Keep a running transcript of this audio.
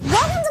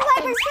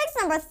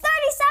number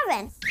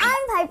 37.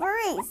 I'm Piper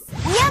Reese.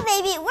 Yeah,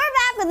 baby, we're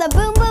back with a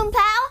Boom Boom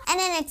Pow and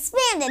an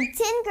expanded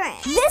 10 grand.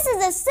 This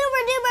is a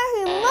super duper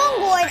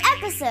humongoid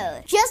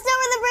episode. Just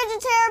over the bridge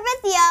of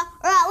Terabithia,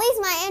 or at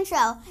least my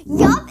intro.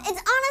 Yup,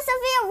 it's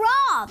AnnaSophia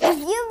Robb. If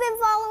you've been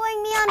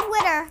following me on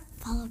Twitter,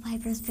 follow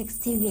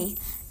PipersPicks TV,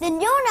 then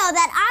you'll know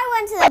that I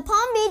went to the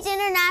Palm Beach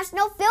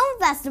International Film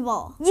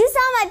Festival. You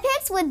saw my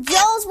pics with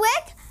Joel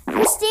Zwick,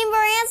 Christine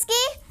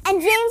Baranski,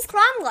 and James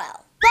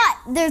Cromwell.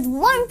 But there's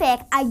one pic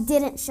I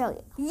didn't show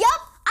you.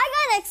 Yup, I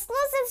got an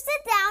exclusive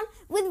sit-down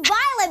with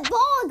Violet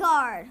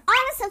Beauregard,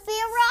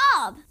 AnnaSophia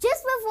Robb,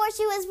 just before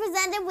she was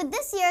presented with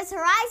this year's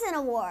Horizon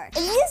Award.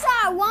 If you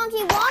saw our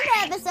Wonky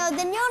Wonka episode,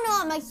 then you'll know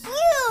I'm a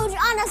huge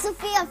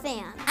AnnaSophia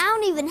fan. I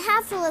don't even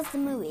have to list the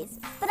movies,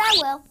 but I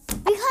will.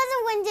 Because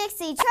of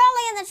Winn-Dixie,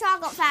 Charlie and the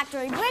Chocolate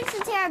Factory, Bridge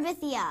to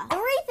Terabithia,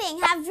 The Reaping,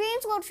 Have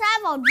Dreams Will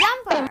Travel,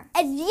 Jumper,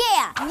 and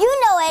yeah, you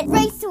know it,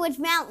 Race to Witch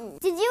Mountain.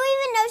 Did you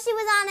even know she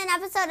was on an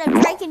episode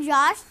of Drake and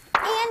Josh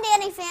and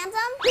Danny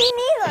Phantom? Me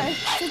neither.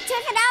 So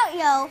check it out,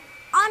 yo.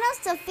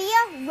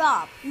 AnnaSophia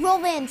Robb. Roll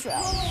the intro.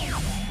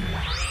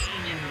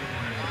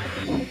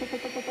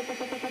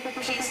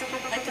 She's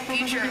like the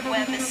future of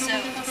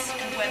webisodes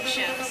and web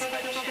shows.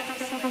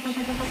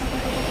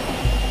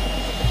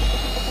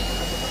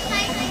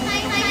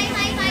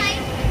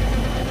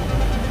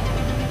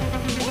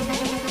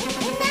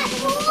 Isn't that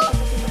cool?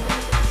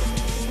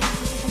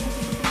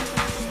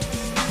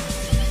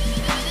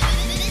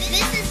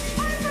 This is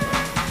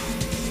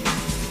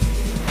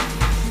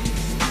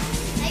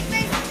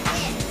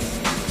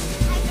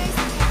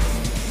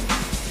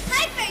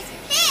Piper's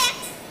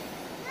Picks.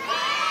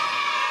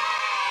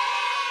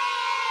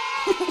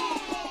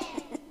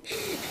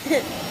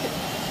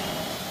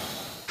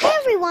 Hey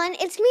everyone,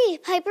 it's me,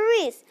 Piper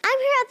Reese. I'm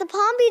here at the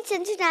Palm Beach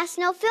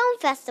International Film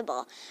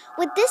Festival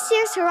with this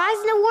year's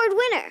Horizon Award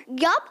winner.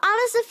 Yup,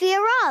 AnnaSophia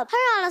Robb.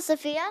 Hi,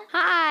 AnnaSophia.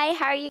 Hi,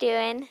 how are you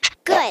doing?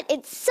 Good.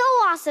 It's so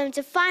awesome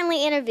to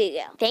finally interview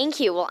you. Thank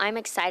you. Well, I'm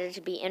excited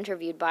to be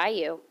interviewed by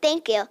you.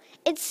 Thank you.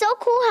 It's so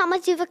cool how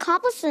much you've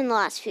accomplished in the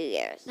last few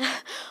years.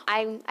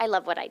 I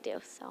love what I do,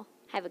 so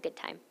have a good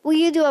time. Well,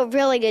 you do a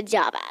really good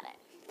job at it.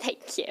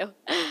 Thank you.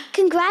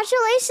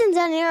 Congratulations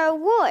on your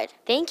award.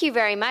 Thank you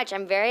very much.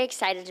 I'm very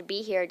excited to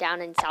be here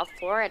down in South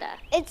Florida.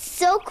 It's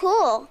so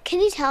cool. Can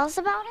you tell us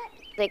about it?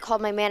 They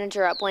called my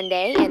manager up one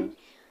day and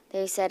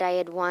they said I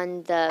had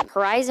won the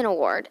Horizon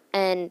Award,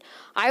 and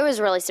I was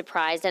really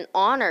surprised and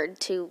honored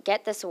to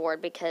get this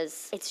award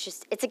because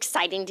it's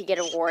exciting to get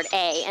award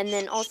A, and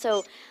then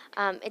also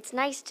it's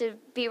nice to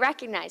be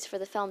recognized for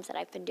the films that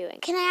I've been doing.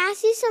 Can I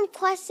ask you some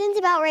questions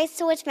about Race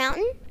to Witch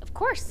Mountain? Of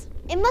course.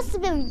 It must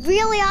have been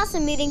really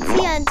awesome meeting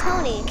Tia and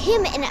Tony,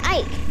 Kim and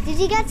Ike. Did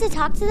you get to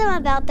talk to them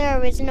about their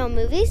original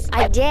movies?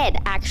 I did,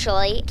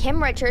 actually.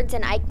 Kim Richards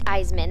and Ike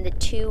Eisman, the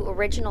two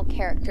original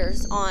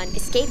characters on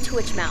Escape to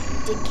Witch Mountain,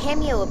 did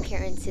cameo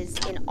appearances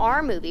in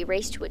our movie,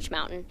 Race to Witch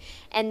Mountain.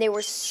 And they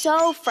were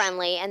so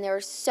friendly and they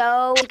were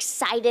so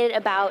excited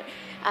about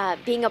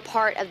being a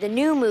part of the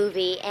new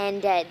movie.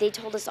 And they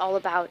told us all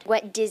about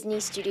what Disney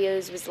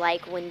Studios was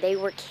like when they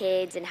were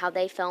kids and how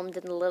they filmed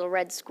in the Little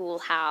Red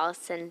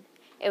Schoolhouse. And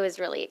it was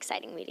really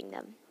exciting meeting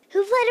them.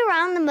 Who played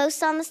around the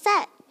most on the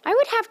set? I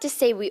would have to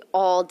say we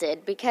all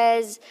did,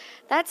 because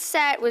that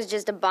set was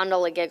just a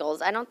bundle of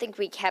giggles. I don't think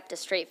we kept a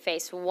straight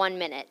face 1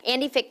 minute.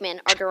 Andy Fickman,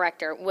 our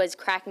director, was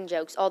cracking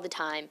jokes all the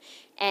time.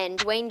 And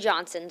Dwayne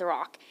Johnson, The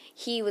Rock,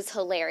 he was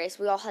hilarious.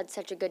 We all had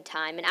such a good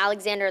time. And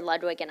Alexander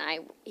Ludwig and I,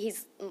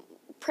 he's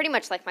pretty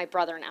much like my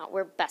brother now.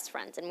 We're best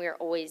friends, and we're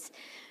always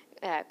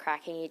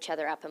cracking each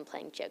other up and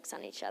playing jokes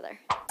on each other.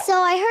 So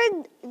I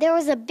heard there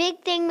was a big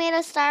thing made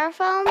of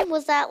styrofoam.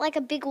 Was that like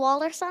a big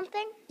wall or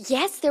something?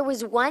 Yes, there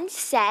was one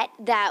set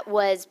that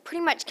was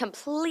pretty much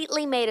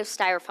completely made of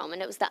styrofoam,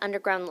 and it was the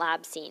underground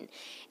lab scene.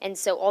 And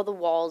so all the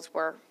walls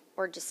were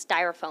just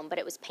styrofoam, but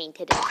it was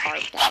painted and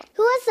carved out.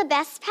 Who has the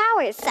best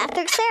powers, Seth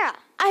or Sarah?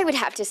 I would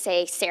have to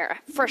say Sarah,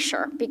 for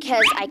sure,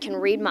 because I can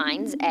read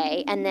minds,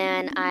 A, and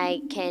then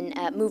I can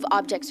move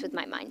objects with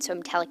my mind, so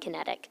I'm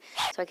telekinetic.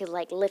 So I could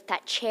like lift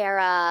that chair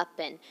up,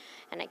 and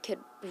I could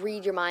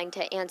read your mind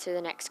to answer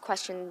the next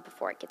question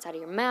before it gets out of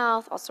your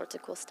mouth, all sorts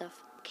of cool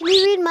stuff. Can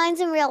you read minds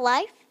in real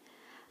life?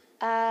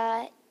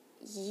 Yeah,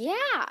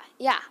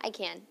 I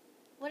can.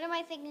 What am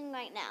I thinking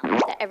right now?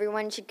 That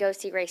everyone should go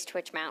see Race to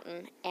Witch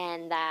Mountain,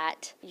 and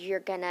that you're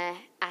gonna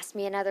ask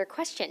me another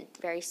question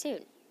very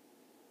soon.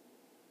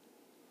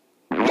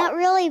 Not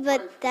really,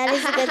 but that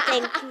is a good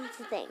thing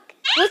to think.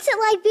 What's it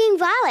like being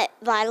Violet?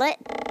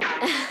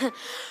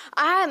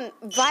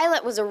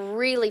 Violet was a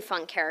really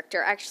fun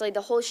character. Actually,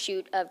 the whole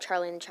shoot of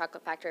Charlie and the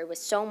Chocolate Factory was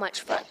so much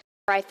fun.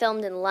 I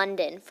filmed in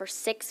London for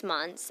 6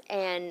 months,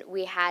 and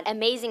we had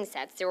amazing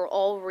sets. They were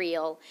all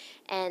real,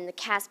 and the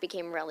cast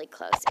became really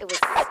close.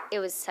 It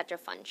was such a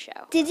fun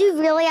show. Did you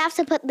really have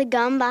to put the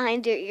gum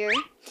behind your ear?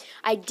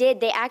 I did.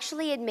 They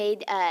actually had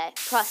made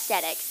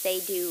prosthetics. They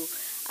do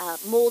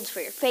molds for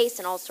your face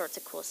and all sorts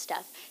of cool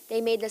stuff.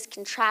 They made this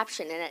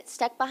contraption, and it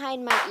stuck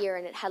behind my ear,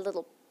 and it had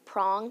little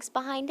prongs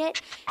behind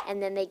it,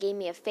 and then they gave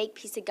me a fake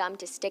piece of gum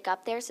to stick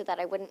up there so that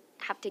I wouldn't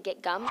have to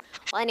get gum.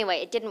 Well, anyway,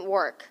 it didn't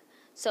work.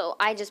 So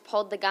I just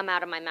pulled the gum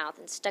out of my mouth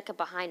and stuck it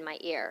behind my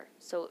ear.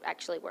 So it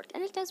actually worked.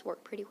 And it does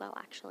work pretty well,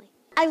 actually.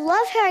 I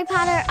love Harry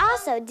Potter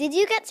also. Did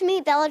you get to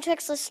meet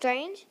Bellatrix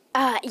Lestrange?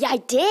 Yeah, I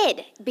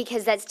did,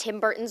 because that's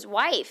Tim Burton's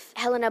wife,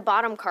 Helena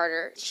Bonham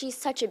Carter. She's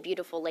such a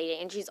beautiful lady,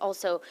 and she's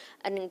also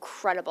an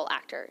incredible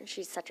actor.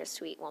 She's such a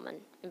sweet woman,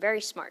 and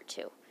very smart,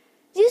 too.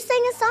 You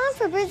sang a song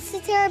for Bridge to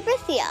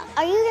Terabithia.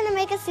 Are you going to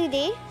make a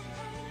CD?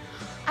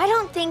 I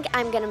don't think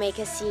I'm going to make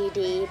a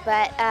CD,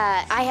 but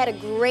I had a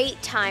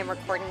great time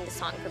recording the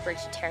song for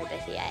Bridge to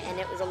Terabithia, and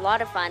it was a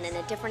lot of fun and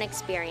a different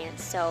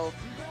experience, so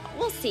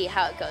we'll see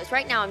how it goes.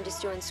 Right now, I'm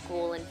just doing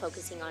school and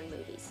focusing on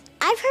movies.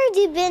 I've heard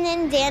you've been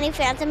in Danny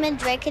Phantom and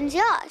Drake and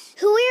Josh.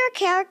 Who were your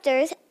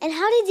characters, and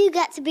how did you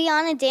get to be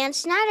on a Dan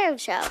Schneider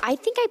show? I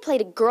think I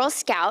played a Girl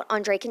Scout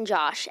on Drake and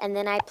Josh, and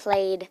then I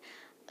played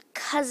a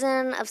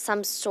cousin of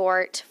some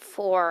sort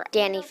for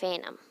Danny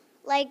Phantom.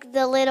 Like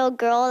the little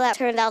girl that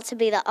turned out to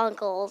be the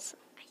uncles.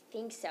 I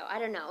think so. I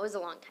don't know. It was a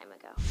long time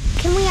ago.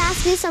 Can we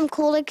ask you some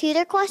cooler,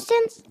 cuter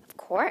questions? Of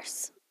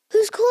course.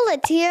 Who's cooler,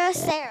 Tia or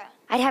Sarah?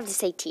 I'd have to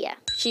say Tia.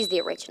 She's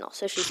the original,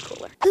 so she's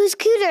cooler. Who's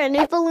cuter, an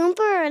Oompa Loompa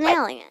or an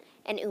alien?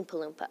 And Oompa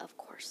Loompa, of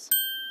course.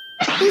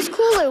 Who's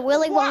cooler,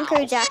 Willy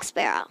Wonka or Jack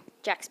Sparrow?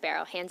 Jack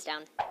Sparrow, hands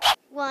down.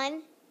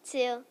 1,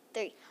 2,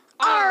 3.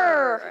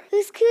 Arr!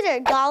 Who's cuter,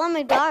 Gollum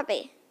or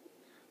Darby?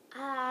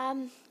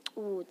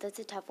 Ooh, that's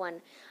a tough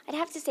one. I'd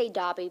have to say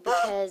Dobby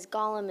because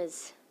Gollum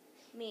is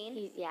Mean.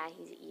 he's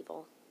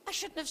evil. I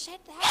shouldn't have said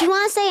that. Do you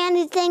want to say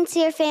anything to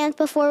your fans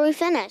before we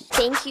finish?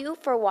 Thank you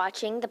for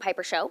watching The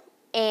Piper Show,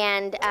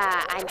 and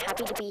I'm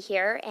happy to be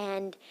here,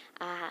 and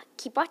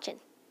keep watching.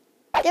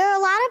 There are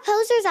a lot of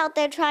posters out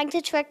there trying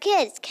to trick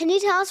kids. Can you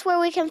tell us where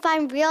we can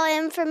find real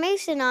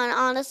information on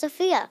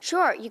AnnaSophia?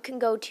 Sure, you can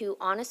go to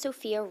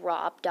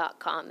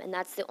AnnaSophiaRobb.com, and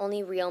that's the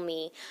only real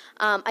me.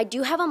 I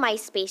do have a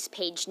MySpace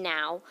page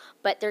now,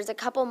 but there's a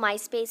couple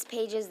MySpace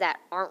pages that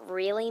aren't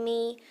really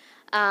me.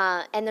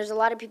 And there's a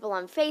lot of people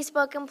on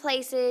Facebook and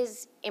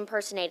places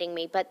impersonating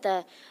me, but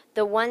the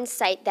one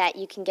site that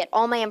you can get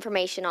all my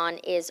information on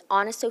is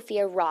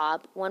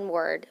AnnaSophiaRobb, one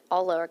word,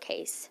 all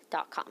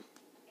lowercase.com.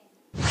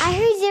 I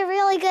heard you're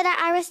really good at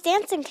Irish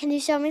dancing. Can you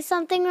show me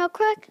something real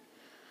quick?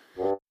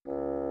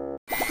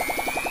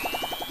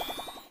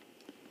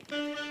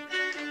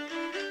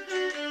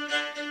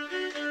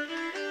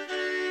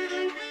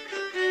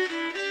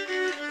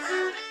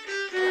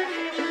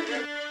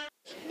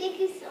 Thank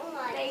you so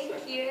much.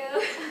 Thank you.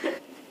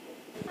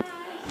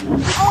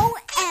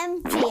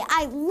 OMG,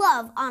 I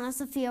love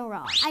AnnaSophia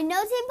Robb. I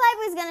know Team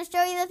Piper's gonna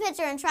show you the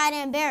picture and try to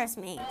embarrass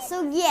me.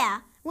 So yeah,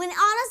 when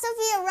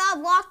AnnaSophia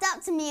Robb walked up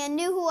to me and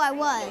knew who I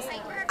was,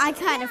 I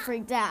kind of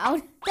freaked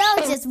out. That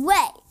was just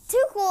way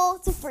too cool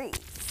to freak.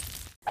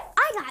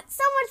 I got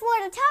so much more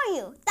to tell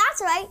you.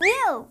 That's right,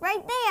 you,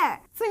 right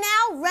there. For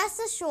now, rest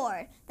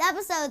assured, the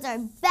episodes are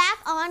back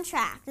on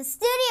track. The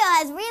studio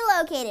has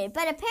relocated,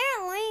 but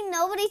apparently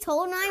nobody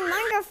told my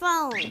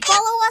microphone.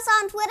 Follow us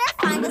on Twitter,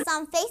 find us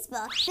on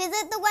Facebook,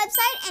 visit the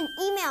website, and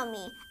email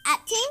me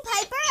at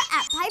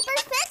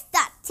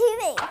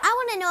teampiper@piperspicks.tv. I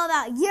want to know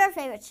about your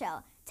favorite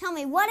show. Tell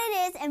me what it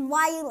is and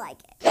why you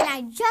like it. And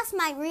I just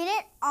might read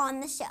it on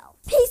the show.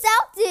 Peace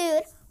out,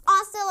 dude.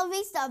 Hasta la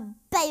vista,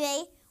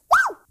 baby.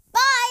 Woo!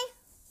 Bye!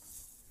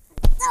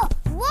 So,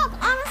 look,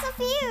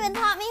 AnnaSophia even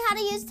taught me how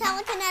to use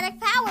telekinetic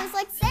powers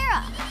like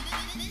Sarah.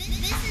 This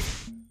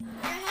is your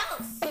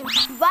house.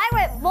 Why am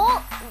I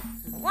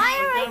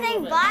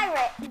saying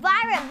Violet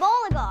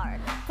Beauregard.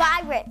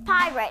 Pirate.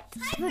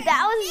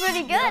 That was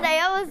pretty good.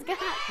 I almost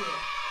got it.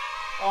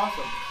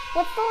 Awesome.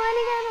 What's the line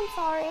again? I'm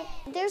sorry.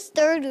 There's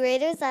third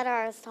graders that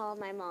are as tall as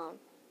my mom.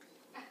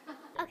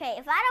 Okay,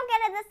 if I don't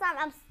get it this time,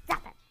 I'm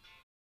stopping.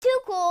 Too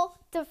cool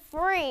to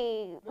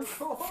freeze.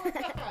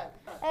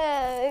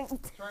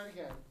 Try it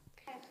again.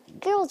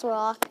 Girls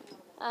rock.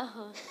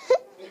 Uh-huh.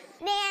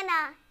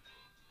 Nana.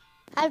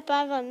 High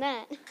five on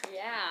that.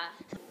 Yeah.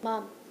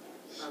 Mom.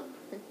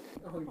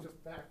 Oh, you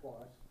just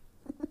backwash.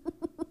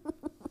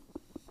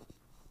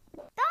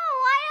 Oh,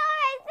 why don't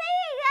I say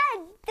it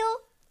again?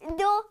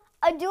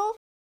 Do.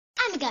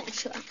 I'm a gun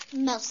sure,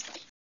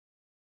 mostly.